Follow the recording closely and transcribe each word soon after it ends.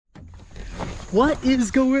What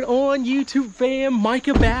is going on, YouTube fam?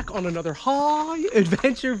 Micah back on another high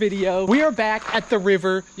adventure video. We are back at the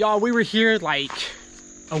river. Y'all, we were here like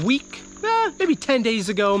a week, maybe 10 days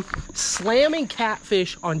ago, slamming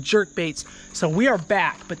catfish on jerk baits. So we are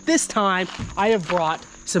back, but this time I have brought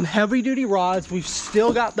some heavy duty rods. We've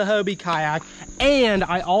still got the Hobie kayak, and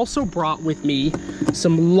I also brought with me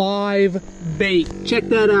some live bait. Check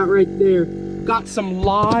that out right there. Got some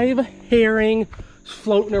live herring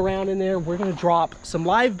floating around in there. We're gonna drop some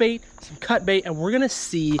live bait, some cut bait, and we're gonna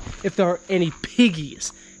see if there are any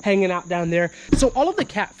piggies hanging out down there. So all of the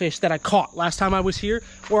catfish that I caught last time I was here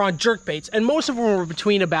were on jerk baits, and most of them were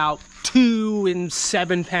between about 2 and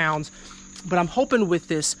 7 pounds. But I'm hoping with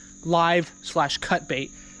this live / cut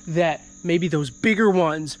bait that maybe those bigger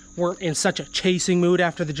ones weren't in such a chasing mood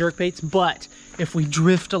after the jerk baits. But if we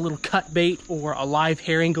drift a little cut bait or a live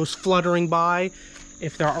herring goes fluttering by,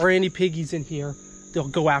 if there are any piggies in here, they'll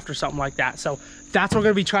go after something like that. So that's what we're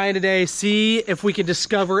gonna be trying today. See if we can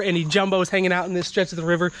discover any jumbos hanging out in this stretch of the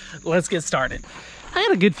river. Let's get started. I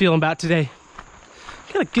had a good feeling about today.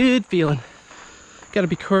 Got a good feeling. Gotta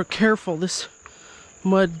be careful. This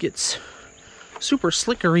mud gets super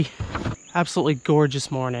slickery. Absolutely gorgeous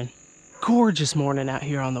morning. Gorgeous morning out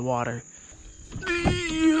here on the water.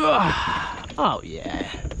 Oh yeah.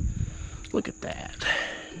 Look at that.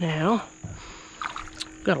 Now,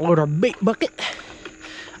 gotta load our bait bucket.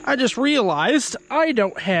 I just realized I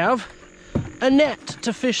don't have a net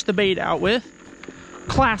to fish the bait out with.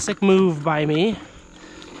 Classic move by me.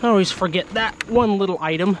 I always forget that one little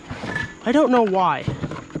item. I don't know why,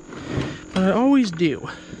 but I always do.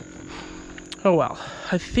 Oh well,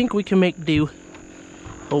 I think we can make do,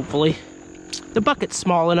 hopefully. The bucket's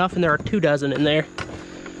small enough and there are 2 dozen in there.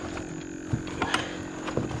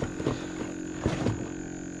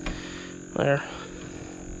 There.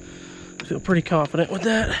 Feel pretty confident with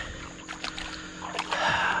that.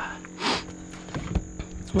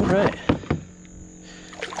 All right.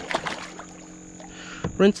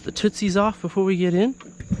 Rinse the tootsies off before we get in.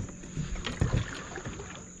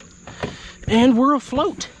 And we're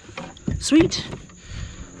afloat. Sweet.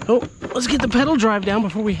 Oh, let's get the pedal drive down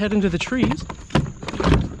before we head into the trees.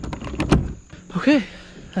 Okay,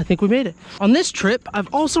 I think we made it. On this trip,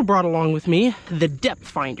 I've also brought along with me the depth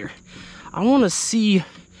finder. I want to see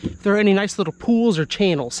if there are any nice little pools or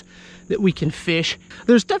channels that we can fish.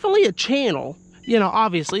 There's definitely a channel, you know,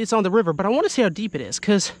 obviously it's on the river, but I want to see how deep it is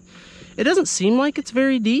because it doesn't seem like it's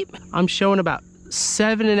very deep. I'm showing about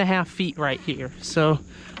 7.5 feet right here. So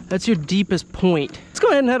that's your deepest point. Let's go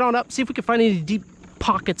ahead and head on up, see if we can find any deep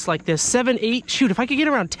pockets like this. 7, 8, shoot, if I could get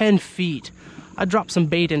around 10 feet, I'd drop some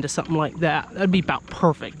bait into something like that. That'd be about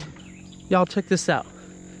perfect. Y'all check this out.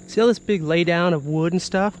 See all this big laydown of wood and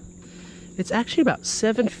stuff? It's actually about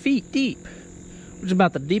 7 feet deep, which is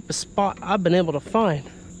about the deepest spot I've been able to find.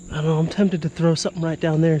 I don't know, I'm tempted to throw something right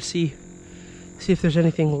down there and see if there's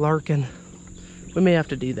anything lurking. We may have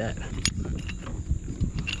to do that.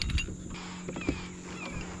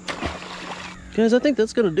 Guys, I think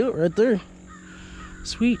that's gonna do it right there.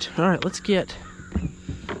 Sweet. All right, let's get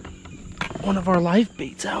one of our live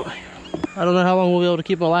baits out. I don't know how long we'll be able to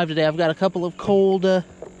keep them alive today. I've got a couple of cold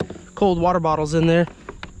water bottles in there.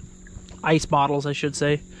 Ice bottles, I should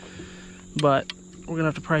say. But we're gonna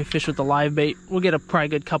have to probably fish with the live bait. We'll get a probably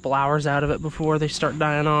good couple hours out of it before they start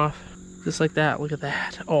dying off. Just like that, look at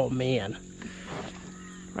that. Oh man.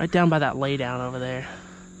 Right down by that lay down over there.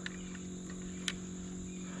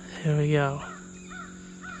 There we go.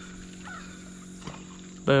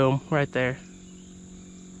 Boom, right there.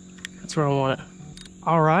 That's where I want it.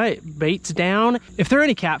 All right, bait's down. If there are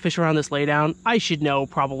any catfish around this laydown, I should know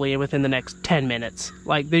probably within the next 10 minutes.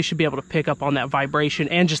 Like, they should be able to pick up on that vibration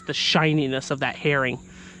and just the shininess of that herring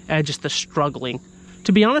and just the struggling.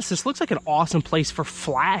 To be honest, this looks like an awesome place for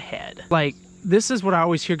flathead. Like, this is what I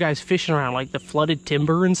always hear guys fishing around, like the flooded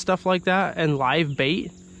timber and stuff like that, and live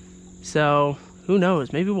bait. So, who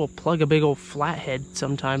knows? Maybe we'll plug a big old flathead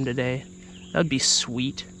sometime today. That'd be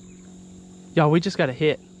sweet. Y'all, we just got a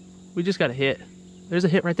hit. We just got a hit. There's a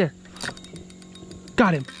hit right there.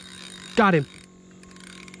 Got him. Got him.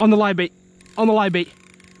 On the live bait. On the live bait.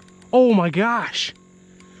 Oh my gosh.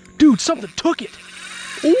 Dude, something took it.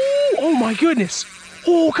 Ooh, oh my goodness.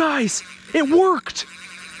 Oh, guys, it worked.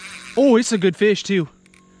 Oh, it's a good fish too.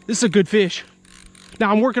 This is a good fish.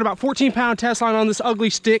 Now I'm working about 14-pound test line on this ugly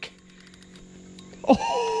stick.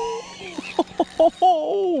 Oh,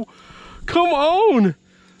 come on.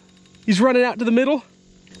 He's running out to the middle.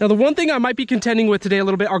 Now, the one thing I might be contending with today a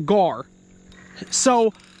little bit are gar.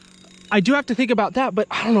 So I do have to think about that, but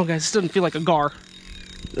I don't know, guys. This doesn't feel like a gar.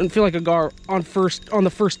 Doesn't feel like a gar on the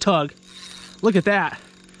first tug. Look at that.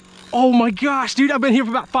 Oh my gosh, dude, I've been here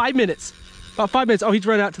for about 5 minutes. About 5 minutes. Oh, he's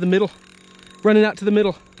running out to the middle. Running out to the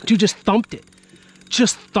middle. Dude, just thumped it.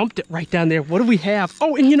 Just thumped it right down there. What do we have?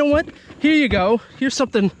 Oh, and you know what? Here you go. Here's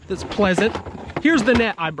something that's pleasant. Here's the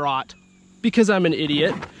net I brought because I'm an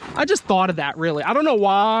idiot. I just thought of that, really. I don't know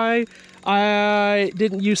why I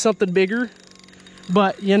didn't use something bigger,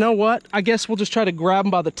 but you know what? I guess we'll just try to grab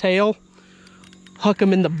him by the tail, huck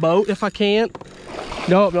him in the boat if I can't.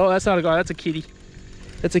 No, that's not a guy. That's a kitty.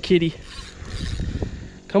 That's a kitty.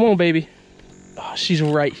 Come on, baby. Oh, she's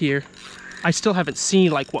right here. I still haven't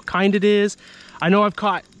seen like what kind it is. I know I've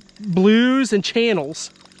caught blues and channels.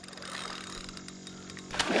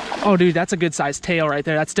 Oh, dude, that's a good sized tail right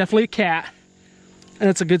there. That's definitely a cat. And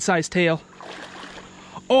it's a good sized tail.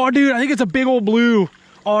 Oh, dude, I think it's a big old blue.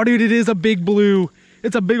 Oh, dude, it is a big blue.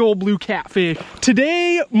 It's a big old blue catfish.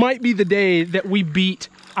 Today might be the day that we beat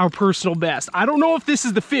our personal best. I don't know if this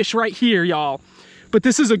is the fish right here, y'all, but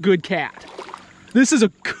this is a good cat. This is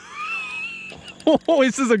a oh,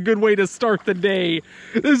 this is a good way to start the day.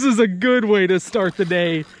 This is a good way to start the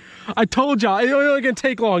day. I told y'all, it ain't gonna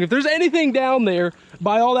take long. If there's anything down there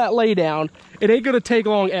by all that lay down, it ain't gonna take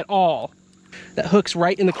long at all. That hook's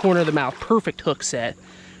right in the corner of the mouth. Perfect hook set.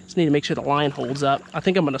 Just need to make sure the line holds up. I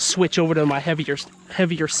think I'm gonna switch over to my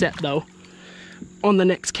heavier set though on the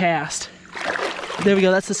next cast. There we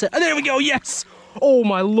go, that's the set. There we go, yes! Oh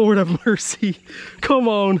my Lord of mercy. Come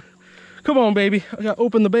on. Come on, baby. I gotta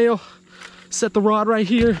open the bail. Set the rod right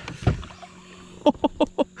here.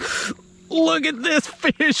 Look at this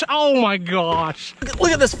fish. Oh my gosh.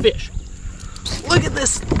 Look at this fish. Look at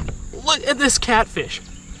this catfish.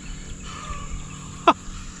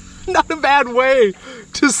 Not a bad way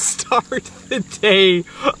to start the day.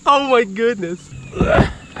 Oh my goodness.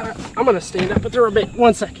 I'm gonna stand up for a bit.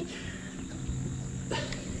 1 second.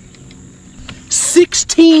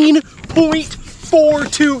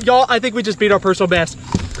 16.42. Y'all, I think we just beat our personal best.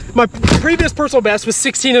 My previous personal best was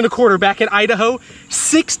 16 1/4 back in Idaho.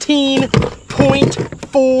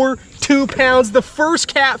 16.42 pounds. The first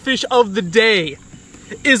catfish of the day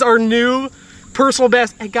is our new personal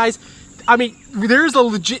best. And guys, I mean, there's a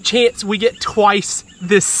legit chance we get twice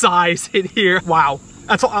this size in here. Wow.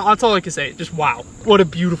 That's all I can say. Just wow. What a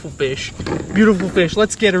beautiful fish. Beautiful fish.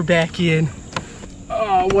 Let's get her back in.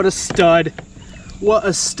 Oh, what a stud. What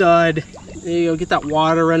a stud. There you go. Get that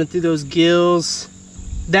water running through those gills.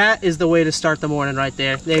 That is the way to start the morning right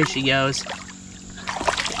there. There she goes.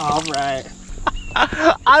 All right.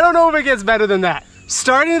 I don't know if it gets better than that.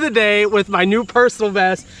 Starting the day with my new personal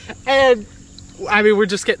best, and I mean, we're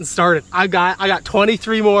just getting started. I got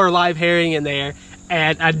 23 more live herring in there,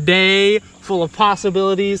 and a day full of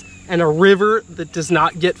possibilities, and a river that does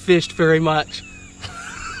not get fished very much.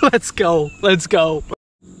 Let's go. Let's go.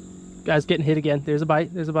 Guys, getting hit again. There's a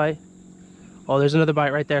bite. There's a bite. Oh, there's another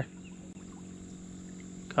bite right there.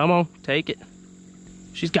 Come on, take it.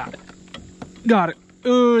 She's got it. Got it.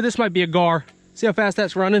 Ooh, this might be a gar. See how fast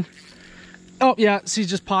that's running? Oh, yeah, she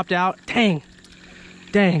just popped out. Dang.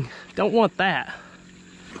 Dang. Don't want that.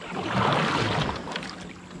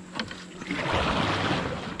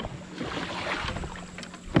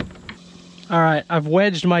 All right, I've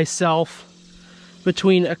wedged myself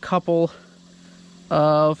between a couple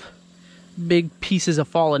of big pieces of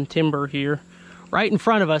fallen timber here. Right in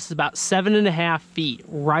front of us is about 7.5 feet,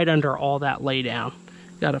 right under all that lay down.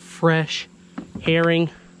 Got a fresh herring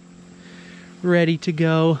ready to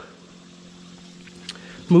go.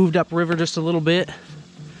 Moved upriver just a little bit.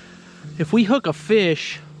 If we hook a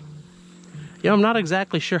fish, you know, I'm not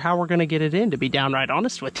exactly sure how we're gonna get it in, to be downright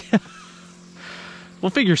honest with you. We'll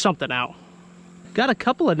figure something out. Got a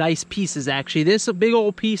couple of nice pieces actually. This is a big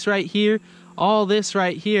old piece right here. All this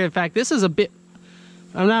right here. In fact, this is a bit,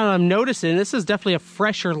 I'm noticing this is definitely a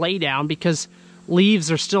fresher laydown because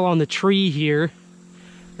leaves are still on the tree here.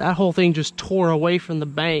 That whole thing just tore away from the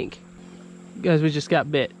bank. Guys, we just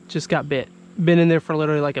got bit. Just got bit. Been in there for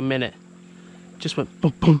literally like a minute. Just went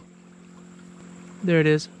boom, boom. There it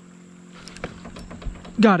is.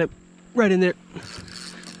 Got it. Right in there.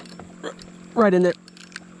 Right in there.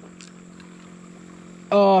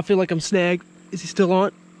 Oh, I feel like I'm snagged. Is he still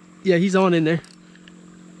on? Yeah, he's on in there.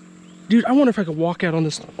 Dude, I wonder if I could walk out on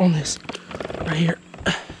this right here.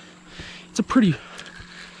 It's pretty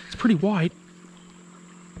wide.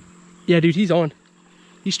 Yeah, dude, he's on.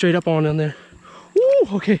 He's straight up on in there.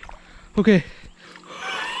 Woo, okay. Okay.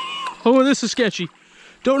 Oh, this is sketchy.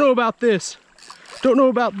 Don't know about this. Don't know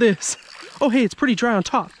about this. Oh, hey, it's pretty dry on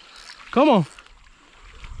top. Come on.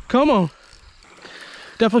 Come on.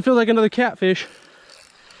 Definitely feels like another catfish.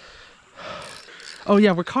 Oh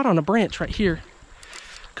yeah, we're caught on a branch right here.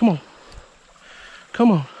 Come on.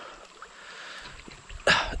 Come on.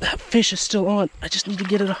 That fish is still on. I just need to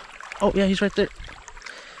get it off. Oh yeah, he's right there.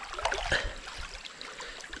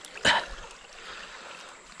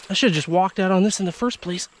 I should have just walked out on this in the first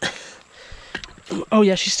place. Oh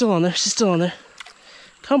yeah, she's still on there. She's still on there.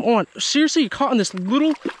 Come on. Seriously, you caught on this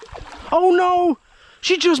little... Oh no!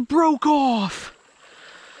 She just broke off.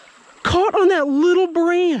 Caught on that little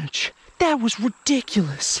branch. That was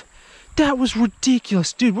ridiculous. That was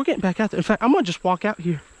ridiculous. Dude, we're getting back out there. In fact, I'm gonna just walk out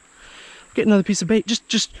here. Get another piece of bait.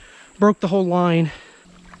 Just broke the whole line.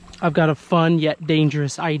 I've got a fun yet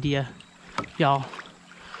dangerous idea, y'all.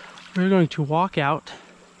 We're going to walk out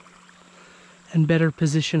and better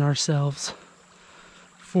position ourselves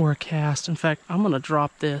for a cast. In fact, I'm gonna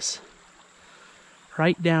drop this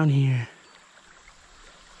right down here.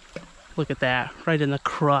 Look at that, right in the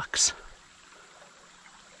crux.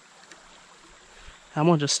 I'm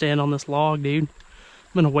gonna just stand on this log, dude. I'm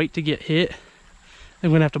gonna wait to get hit.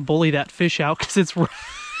 I'm gonna have to bully that fish out because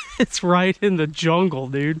it's right in the jungle,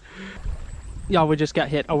 dude. Y'all, we just got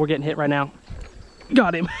hit. Oh, we're getting hit right now.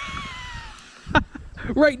 Got him.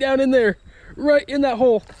 Right down in there. Right in that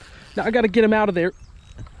hole. Now I gotta get him out of there.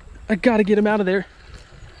 I gotta get him out of there.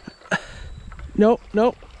 Nope,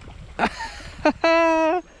 nope.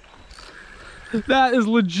 That is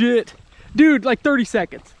legit. Dude, like 30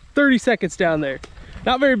 seconds. 30 seconds down there.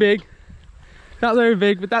 Not very big. Not very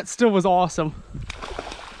big, but that still was awesome.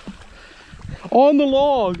 On the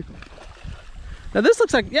log. Now this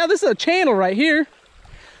looks like, yeah, this is a channel right here.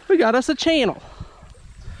 We got us a channel.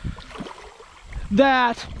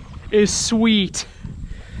 That is sweet.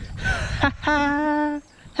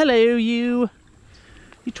 Hello, you.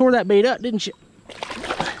 You tore that bait up, didn't you?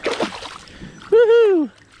 Woohoo!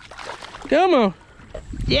 Come on.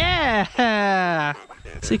 Yeah!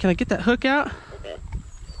 See, can I get that hook out?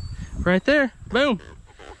 Right there. Boom.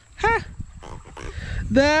 Ha!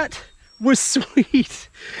 That was sweet.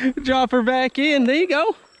 Drop her back in. There you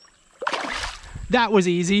go. That was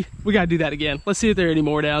easy. We gotta do that again. Let's see if there are any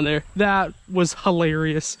more down there. That was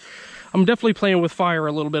hilarious. I'm definitely playing with fire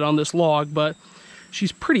a little bit on this log, but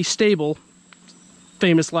she's pretty stable.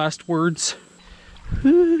 Famous last words.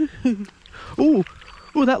 Ooh, ooh,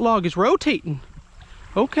 that log is rotating.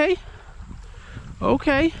 Okay.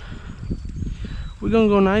 Okay. We're gonna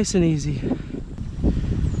go nice and easy.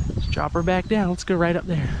 Let's drop her back down. Let's go right up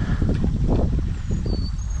there.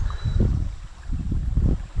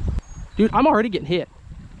 Dude, I'm already getting hit.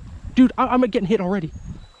 Dude, I'm getting hit already.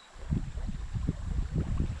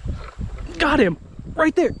 Got him!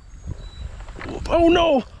 Right there! Oh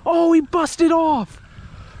no! Oh, he busted off!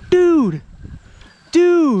 Dude!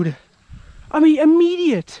 Dude! I mean,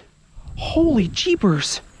 immediate! Holy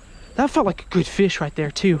jeepers! That felt like a good fish right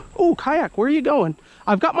there too. Oh, kayak, where are you going?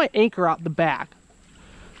 I've got my anchor out the back.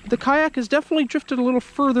 The kayak has definitely drifted a little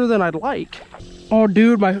further than I'd like. Oh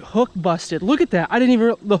dude, my hook busted. Look at that. I didn't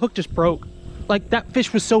even, the hook just broke. Like that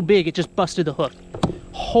fish was so big, it just busted the hook.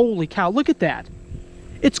 Holy cow, look at that.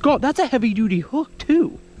 It's gone. That's a heavy duty hook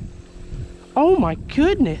too. Oh my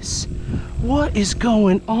goodness. What is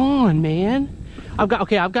going on, man? I've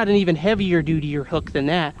got an even heavier dutier hook than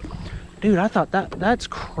that. Dude, I thought that's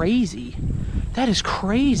crazy. That is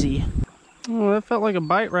crazy. Oh, that felt like a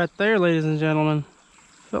bite right there, ladies and gentlemen.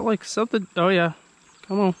 Felt like something. Oh yeah,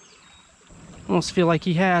 come on. Almost feel like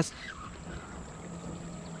he has.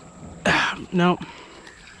 No.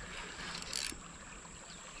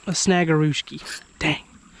 A snaggarooshki. Dang.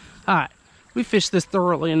 Alright, we fished this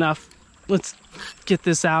thoroughly enough. Let's get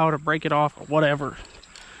this out or break it off or whatever.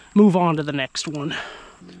 Move on to the next one.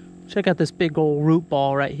 Check out this big old root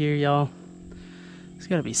ball right here, y'all. There's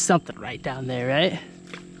gotta be something right down there, right?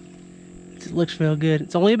 It looks real good.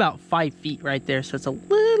 It's only about 5 feet right there, so it's a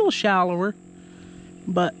little shallower,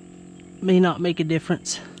 but may not make a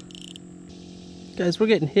difference. Guys, we're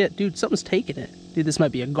getting hit. Dude, something's taking it. Dude, this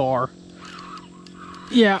might be a gar.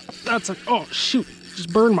 Yeah, that's a, oh shoot,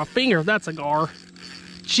 just burned my finger. That's a gar.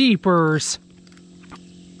 Jeepers.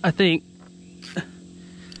 I think.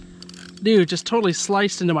 Dude, just totally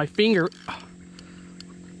sliced into my finger.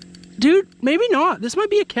 Dude, maybe not. This might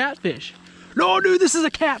be a catfish. No, dude, this is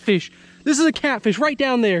a catfish. This is a catfish right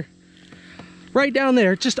down there. Right down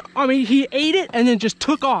there. Just, I mean, he ate it and then just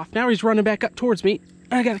took off. Now he's running back up towards me.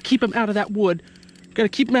 I gotta keep him out of that wood. Gotta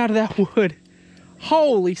keep him out of that wood.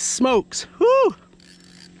 Holy smokes. Whew.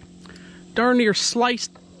 Darn near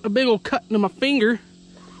sliced a big old cut into my finger.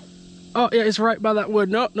 Oh, yeah, it's right by that wood.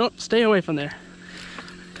 Nope, nope, stay away from there.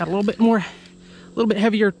 Got a little bit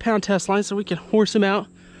heavier pound test line so we can horse him out.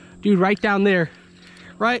 Dude, right down there.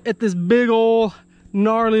 Right at this big old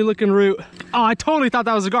gnarly looking root. Oh, I totally thought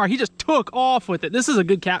that was a gar. He just took off with it. This is a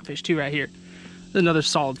good catfish too right here. Another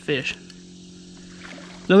solid fish.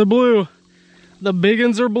 Another blue. The big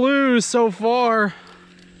uns are blues so far.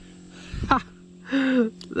 Ha!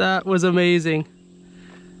 That was amazing.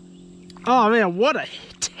 Oh man, what a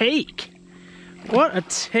take. What a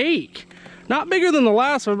take. Not bigger than the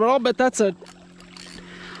last one, but I'll bet that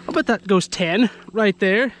goes 10 right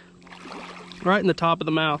there. Right in the top of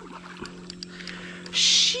the mouth.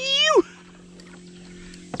 Shoo!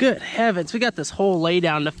 Good heavens, we got this whole lay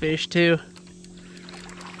down to fish too.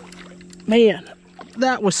 Man,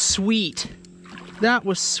 that was sweet. That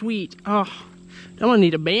was sweet. Oh, I'm gonna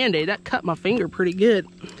need a band-aid. That cut my finger pretty good.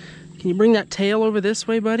 Can you bring that tail over this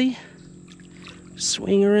way, buddy?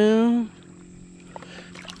 Swing around.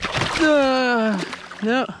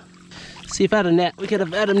 No. See if I had a net. We could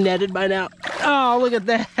have had him netted by now. Oh, look at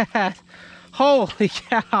that. Holy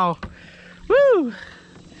cow. Woo.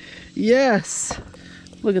 Yes.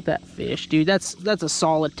 Look at that fish, dude. That's a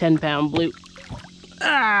solid 10-pound blue.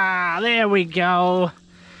 Ah, there we go.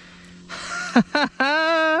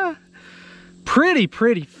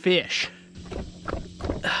 Pretty fish.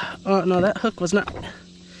 Oh, no, that hook was not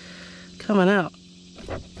coming out.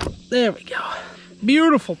 There we go.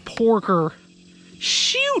 Beautiful porker.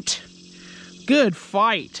 Shoot. Good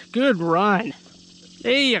fight. Good run.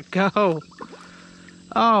 There you go.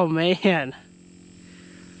 Oh, man.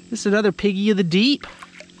 This is another piggy of the deep.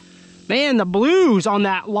 Man, the blues on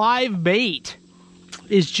that live bait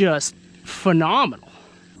is just phenomenal.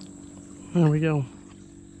 There we go.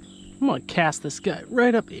 I'm gonna cast this guy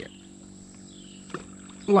right up here.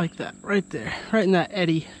 Like that, right there. Right in that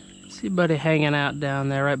eddy. See buddy hanging out down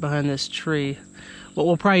there right behind this tree. What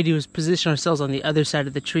we'll probably do is position ourselves on the other side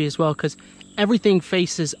of the tree as well, because everything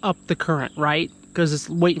faces up the current, right? Because it's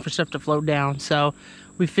waiting for stuff to float down. So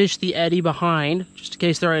we fish the eddy behind, just in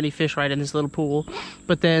case there are any fish right in this little pool.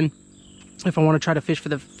 But then if I want to try to fish for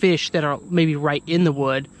the fish that are maybe right in the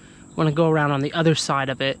wood, I want to go around on the other side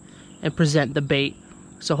of it and present the bait.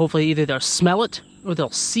 So hopefully either they'll smell it or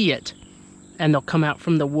they'll see it, and they'll come out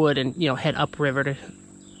from the wood and, you know, head upriver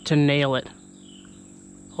to nail it.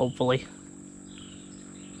 Hopefully.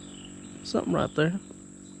 Something right there.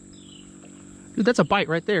 Dude, that's a bite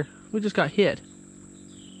right there. We just got hit.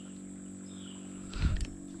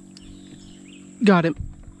 Got him.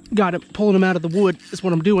 Got him. Pulling him out of the wood is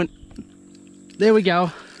what I'm doing. There we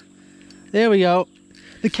go. There we go.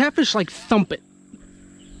 The catfish like thump it.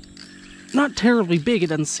 Not terribly big, it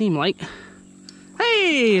doesn't seem like.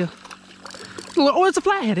 Hey! Oh, it's a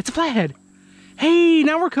flathead. It's a flathead. Hey,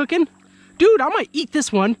 now we're cooking. Dude, I might eat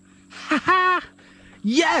this one. Haha!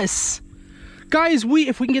 Yes! Guys,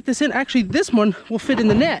 if we can get this in, actually this one will fit in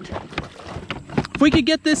the net. If we could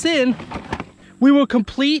get this in, we will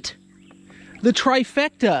complete the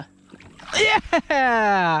trifecta.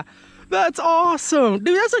 Yeah! That's awesome.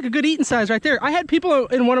 Dude, that's like a good eating size right there. I had people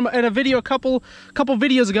in a video a couple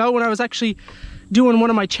videos ago when I was actually doing one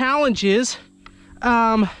of my challenges.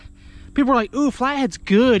 People were like, ooh, flathead's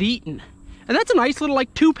good eating. And that's a nice little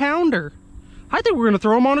like 2-pounder. I think we're gonna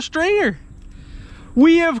throw them on a stringer.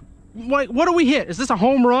 We have, like, what do we hit? Is this a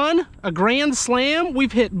home run? A grand slam?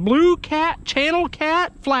 We've hit blue cat, channel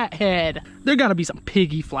cat, flathead. There gotta be some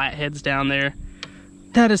piggy flatheads down there.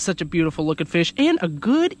 That is such a beautiful looking fish and a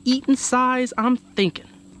good eating size, I'm thinking.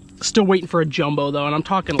 Still waiting for a jumbo though, and I'm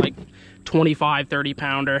talking like 25, 30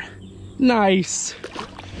 pounder. Nice.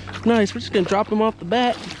 Nice, we're just gonna drop him off the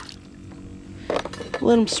bat.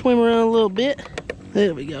 Let him swim around a little bit.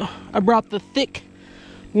 There we go. I brought the thick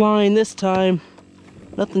line this time.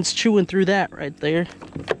 Nothing's chewing through that right there.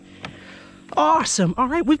 Awesome. All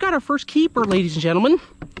right, we've got our first keeper, ladies and gentlemen.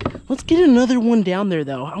 Let's get another one down there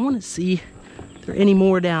though. I want to see if there are any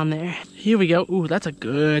more down there. Here we go. Ooh, that's a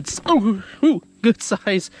good, good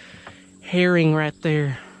size herring right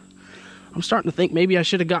there. I'm starting to think maybe I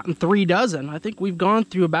should have gotten 3 dozen. I think we've gone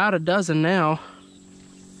through about a dozen now.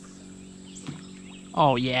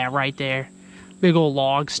 Oh yeah, right there. Big old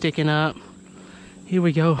log sticking up. Here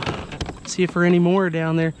we go. See if there are any more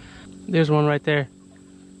down there. There's one right there.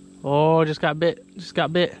 Oh, just got bit. Just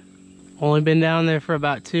got bit. Only been down there for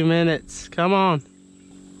about 2 minutes. Come on.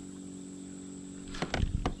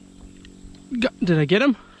 Did I get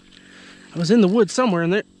him? I was in the woods somewhere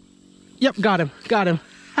in there. Yep, got him. Got him.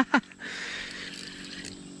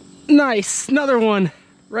 Nice. Another one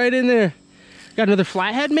right in there. Got another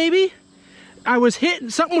flathead maybe? I was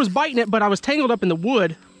hit. Something was biting it, but I was tangled up in the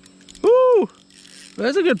wood. Ooh.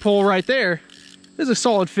 That's a good pull right there. This is a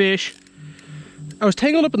solid fish. I was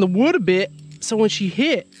tangled up in the wood a bit, so when she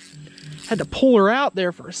hit, I had to pull her out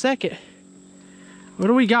there for a second. What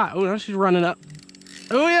do we got? Oh, now she's running up.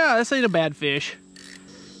 Oh yeah, this ain't a bad fish.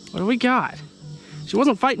 What do we got? She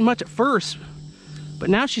wasn't fighting much at first, but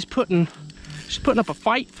now she's She's putting up a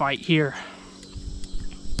fight here.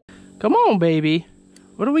 Come on, baby.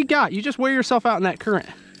 What do we got? You just wear yourself out in that current.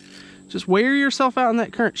 Just wear yourself out in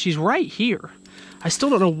that current. She's right here. I still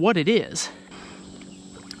don't know what it is.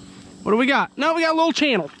 What do we got? No, we got a little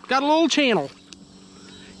channel. Got a little channel.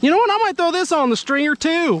 You know what? I might throw this on the stringer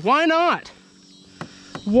too. Why not?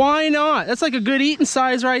 Why not? That's like a good eating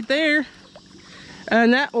size right there.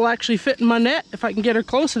 And that will actually fit in my net if I can get her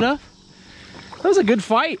close enough. That was a good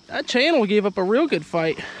fight. That channel gave up a real good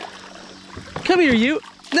fight. Come here, you.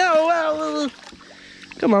 No,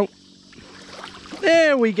 come on.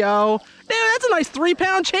 There we go. Dude, that's a nice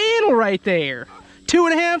 3-pound channel right there.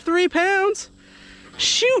 2.5, 3 pounds.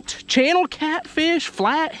 Shoot, channel, catfish,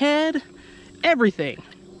 flathead, everything.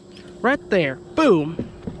 Right there, boom.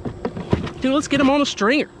 Dude, let's get them on a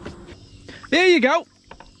stringer. There you go.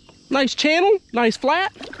 Nice channel, nice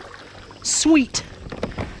flat. Sweet.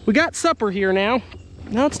 We got supper here now.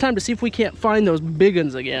 Now it's time to see if we can't find those big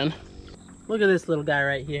ones again. Look at this little guy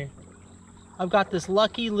right here. I've got this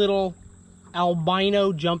lucky little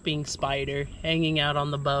albino jumping spider hanging out on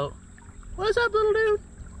the boat. What's up, little dude?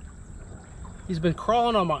 He's been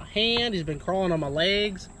crawling on my hand. He's been crawling on my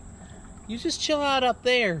legs. You just chill out up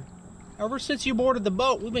there. Ever since you boarded the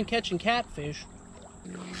boat, we've been catching catfish.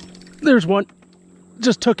 There's one.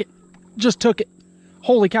 Just took it. Just took it.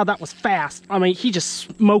 Holy cow, that was fast. I mean, he just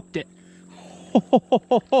smoked it.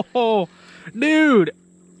 Dude.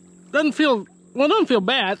 Doesn't feel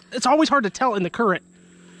bad. It's always hard to tell in the current.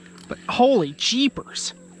 But holy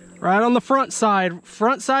jeepers. Right on the front side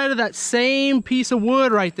of that same piece of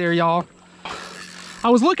wood right there, y'all. I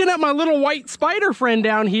was looking at my little white spider friend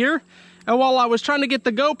down here, and while I was trying to get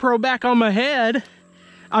the GoPro back on my head,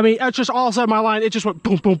 I mean, that's just all of a sudden my line, it just went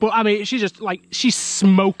boom, boom, boom. I mean, she just like, she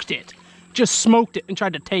smoked it. Just smoked it and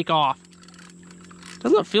tried to take off.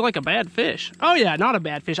 Doesn't it feel like a bad fish? Oh yeah, not a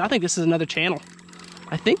bad fish. I think this is another channel.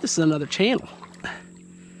 I think this is another channel.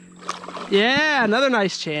 Yeah, another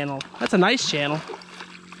nice channel. That's a nice channel.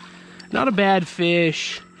 Not a bad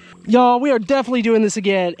fish. Y'all, we are definitely doing this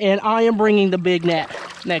again, and I am bringing the big net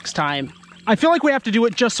next time. I feel like we have to do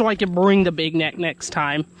it just so I can bring the big net next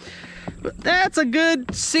time. But that's a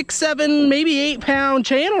good 6, 7, maybe 8-pound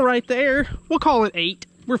channel right there. We'll call it 8.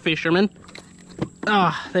 We're fishermen.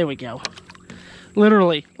 Ah, there we go.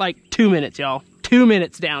 Literally, like 2 minutes, y'all. 2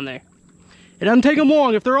 minutes down there. It doesn't take them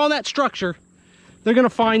long. If they're on that structure, they're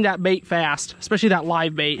gonna find that bait fast, especially that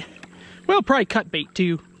live bait. Well, probably cut bait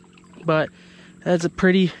too, but that's a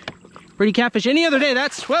pretty catfish. Any other day,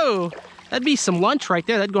 that's, whoa, that'd be some lunch right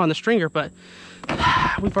there. That'd go on the stringer, but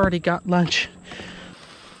we've already got lunch.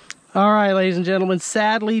 All right, ladies and gentlemen,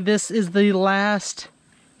 sadly, this is the last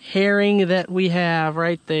herring that we have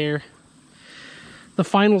right there. The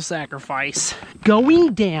final sacrifice.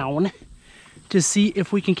 Going down to see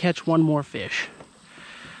if we can catch one more fish.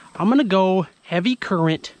 I'm gonna go heavy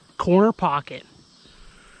current, corner pocket.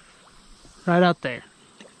 Right out there,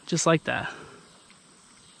 just like that.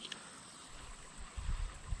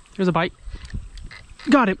 Here's a bite.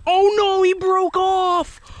 Got him. Oh no, he broke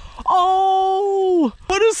off. Oh,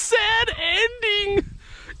 what a sad ending.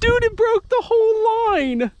 Dude, it broke the whole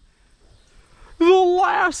line. The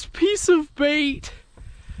last piece of bait.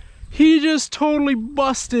 He just totally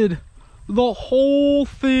busted the whole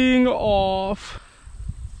thing off.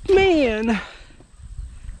 Man,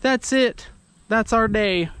 that's it. That's our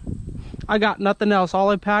day. I got nothing else. All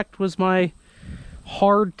I packed was my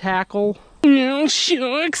hard tackle. Oh,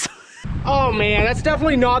 shucks. Oh man, that's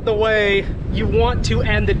definitely not the way you want to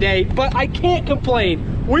end the day, but I can't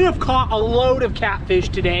complain. We have caught a load of catfish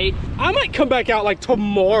today. I might come back out like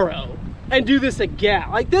tomorrow and do this again.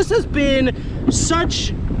 Like, this has been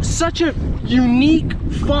such a unique,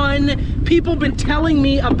 fun, people been telling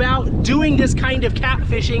me about doing this kind of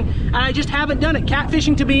catfishing, and I just haven't done it.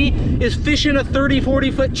 Catfishing to me is fishing a 30,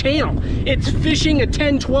 40 foot channel. It's fishing a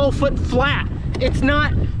 10, 12 foot flat. It's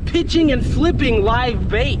not pitching and flipping live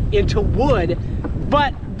bait into wood,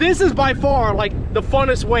 but this is by far like the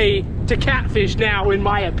funnest way to catfish now, in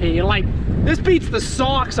my opinion. Like, this beats the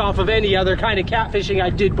socks off of any other kind of catfishing I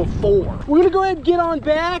did before. We're gonna go ahead and get on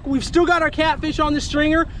back. We've still got our catfish on the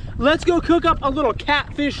stringer. Let's go cook up a little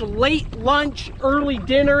catfish late lunch, early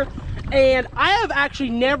dinner. And I have actually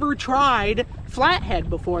never tried flathead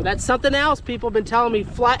before. That's something else people have been telling me.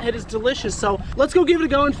 Flathead is delicious, so let's go give it a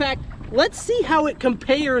go. In fact, let's see how it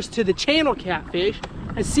compares to the channel catfish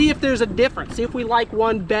and see if there's a difference. See if we like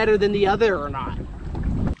one better than the other or not.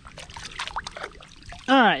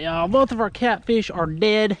 All right, y'all, both of our catfish are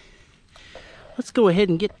dead. Let's go ahead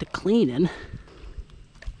and get to cleaning.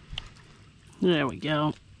 There we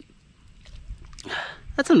go.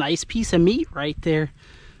 That's a nice piece of meat right there.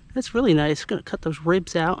 That's really nice. Gonna cut those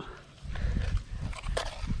ribs out.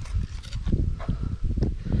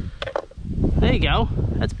 There you go.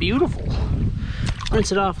 That's beautiful.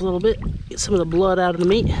 Rinse it off a little bit. Get some of the blood out of the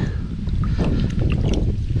meat.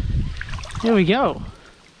 There we go.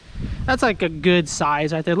 That's like a good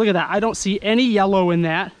size right there. Look at that. I don't see any yellow in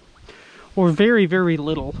that, or very, very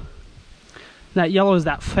little. That yellow is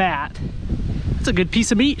that fat. That's a good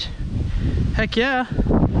piece of meat. Heck yeah.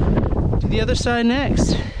 Do the other side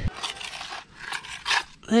next.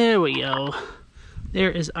 There we go. There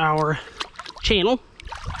is our channel.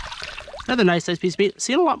 Another nice size piece of meat.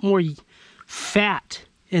 Seeing a lot more fat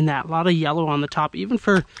in that. A lot of yellow on the top. Even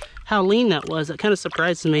for how lean that was, that kind of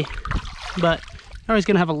surprises me. But I'm always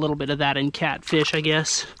gonna have a little bit of that in catfish, I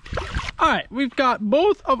guess. All right, we've got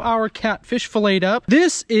both of our catfish filleted up.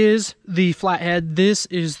 This is the flathead. This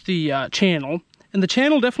is the channel. And the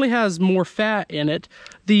channel definitely has more fat in it.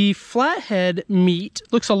 The flathead meat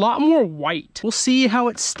looks a lot more white. We'll see how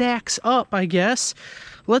it stacks up, I guess.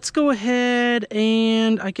 Let's go ahead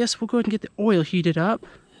and I guess we'll go ahead and get the oil heated up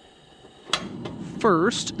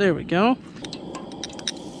first. There we go.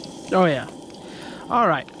 Oh yeah. All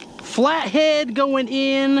right. Flathead going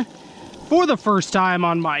in for the first time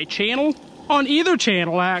on my channel. On either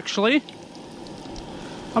channel, actually.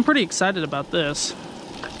 I'm pretty excited about this.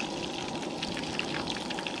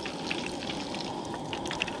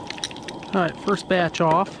 All right, first batch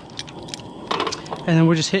off. And then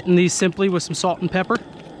we're just hitting these simply with some salt and pepper.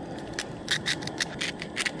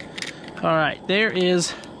 All right, there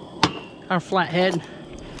is our flathead.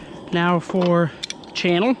 Now for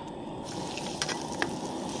channel.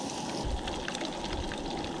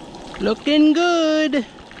 Looking good.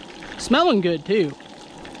 Smelling good too.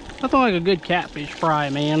 Nothing like a good catfish fry,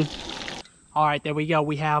 man. All right, there we go.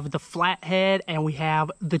 We have the flathead and we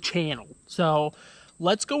have the channel. So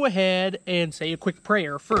let's go ahead and say a quick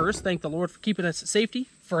prayer first. Thank the Lord for keeping us at safety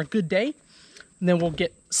for a good day. And then we'll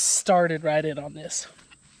get started right in on this.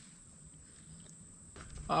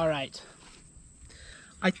 All right.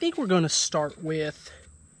 I think we're going to start with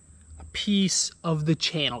a piece of the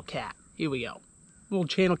channel cat. Here we go. Little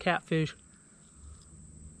channel catfish.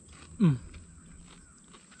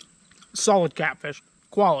 Solid catfish.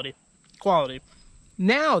 Quality. Quality.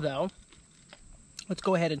 Now, though, let's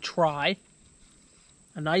go ahead and try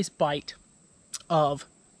a nice bite of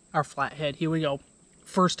our flathead. Here we go.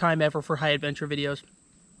 First time ever for high adventure videos.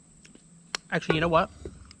 Actually, you know what?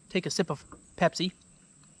 Take a sip of Pepsi.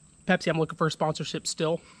 Pepsi, I'm looking for a sponsorship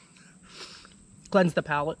still. Cleanse the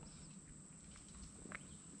palate.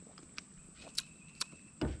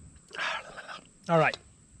 All right.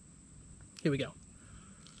 Here we go.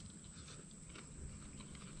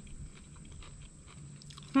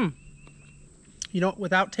 You know,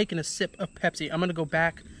 without taking a sip of Pepsi, I'm going to go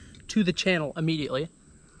back to the channel immediately.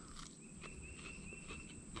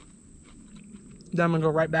 Then I'm going to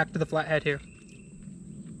go right back to the flathead here.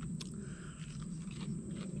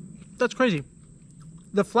 That's crazy.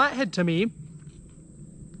 The flathead, to me,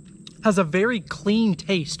 has a very clean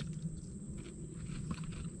taste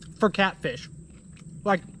for catfish.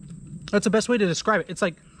 Like, that's the best way to describe it. It's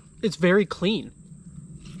like, it's very clean.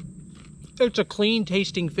 It's a clean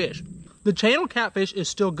tasting fish. The channel catfish is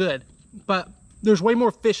still good, but there's way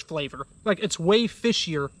more fish flavor. Like, it's way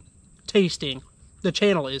fishier tasting, the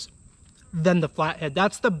channel is, than the flathead.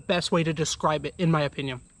 That's the best way to describe it, in my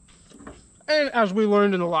opinion. And as we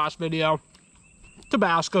learned in the last video,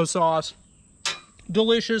 Tabasco sauce.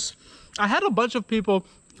 Delicious. I had a bunch of people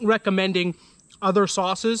recommending other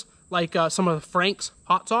sauces, like some of the Frank's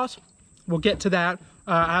hot sauce. We'll get to that.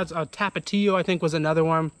 As a Tapatio, I think, was another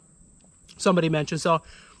one somebody mentioned. So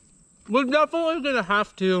we're definitely going to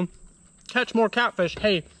have to catch more catfish.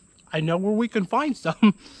 Hey, I know where we can find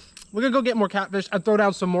some. We're going to go get more catfish and throw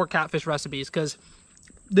down some more catfish recipes, because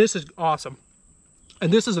this is awesome.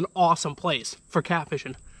 And this is an awesome place for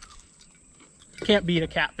catfishing. Can't beat a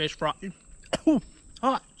catfish fry. Ooh,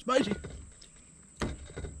 hot, spicy.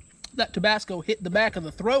 That Tabasco hit the back of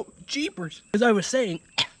the throat. Jeepers. As I was saying,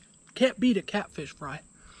 can't beat a catfish fry.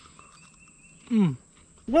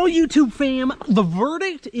 Well, YouTube fam, the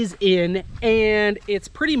verdict is in, and it's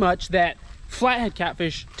pretty much that flathead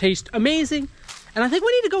catfish taste amazing, and I think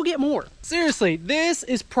we need to go get more. Seriously, this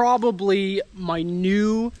is probably my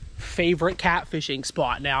new favorite catfishing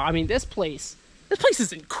spot now. I mean, this place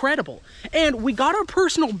is incredible. And we got our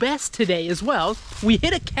personal best today as well. We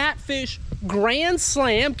hit a catfish grand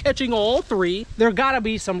slam, catching all three. There gotta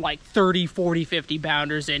be some like 30, 40, 50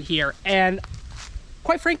 pounders in here, and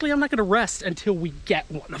quite frankly, I'm not gonna rest until we get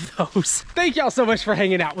one of those. Thank y'all so much for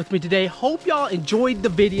hanging out with me today. Hope y'all enjoyed the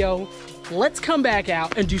video. Let's come back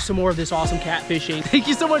out and do some more of this awesome catfishing. Thank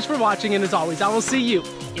you so much for watching, and as always, I will see you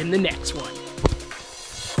in the next one.